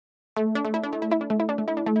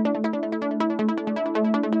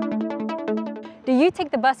Do you take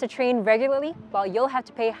the bus or train regularly? Well, you'll have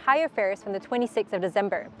to pay higher fares from the 26th of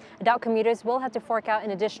December. Adult commuters will have to fork out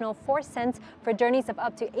an additional 4 cents for journeys of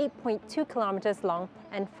up to 8.2 kilometers long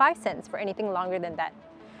and 5 cents for anything longer than that.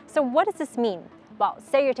 So what does this mean? Well,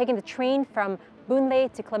 say you're taking the train from Boon Lay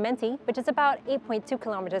to Clementi, which is about 8.2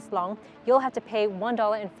 kilometers long, you'll have to pay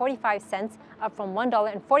 $1.45, up from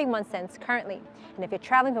 $1.41 currently. And if you're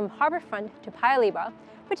traveling from Harbourfront to Paya Lebar,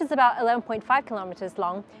 which is about 11.5 kilometers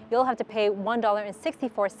long, you'll have to pay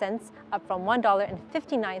 $1.64, up from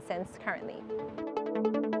 $1.59 currently.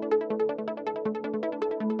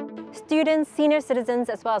 Students, senior citizens,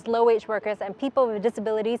 as well as low-wage workers and people with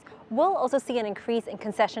disabilities will also see an increase in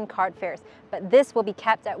concession card fares, but this will be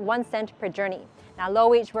capped at 1 cent per journey. Now,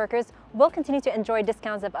 low-wage workers will continue to enjoy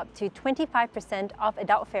discounts of up to 25% off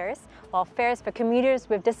adult fares, while fares for commuters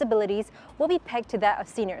with disabilities will be pegged to that of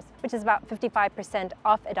seniors, which is about 55%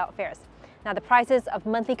 off adult fares. Now, the prices of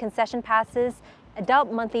monthly concession passes,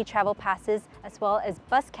 adult monthly travel passes, as well as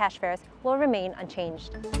bus cash fares will remain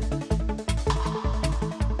unchanged.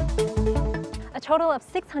 A total of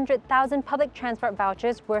 600,000 public transport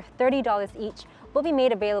vouchers worth $30 each will be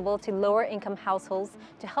made available to lower-income households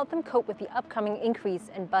to help them cope with the upcoming increase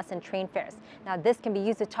in bus and train fares. Now, this can be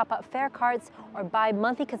used to top up fare cards or buy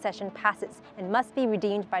monthly concession passes and must be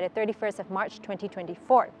redeemed by the 31st of March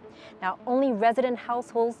 2024. Now, only resident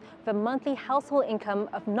households with a monthly household income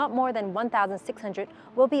of not more than $1,600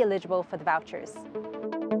 will be eligible for the vouchers.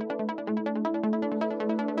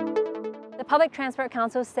 The Public Transport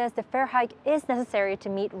Council says the fare hike is necessary to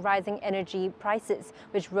meet rising energy prices,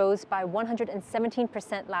 which rose by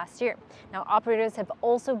 117% last year. Now, operators have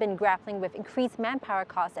also been grappling with increased manpower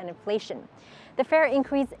costs and inflation. The fare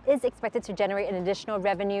increase is expected to generate an additional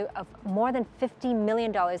revenue of more than $50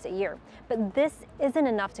 million a year. But this isn't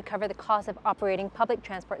enough to cover the cost of operating public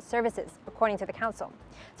transport services, according to the council.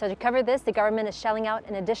 So to cover this, the government is shelling out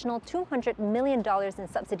an additional $200 million in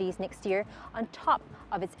subsidies next year on top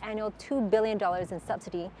of its annual $2 billion in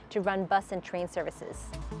subsidy to run bus and train services.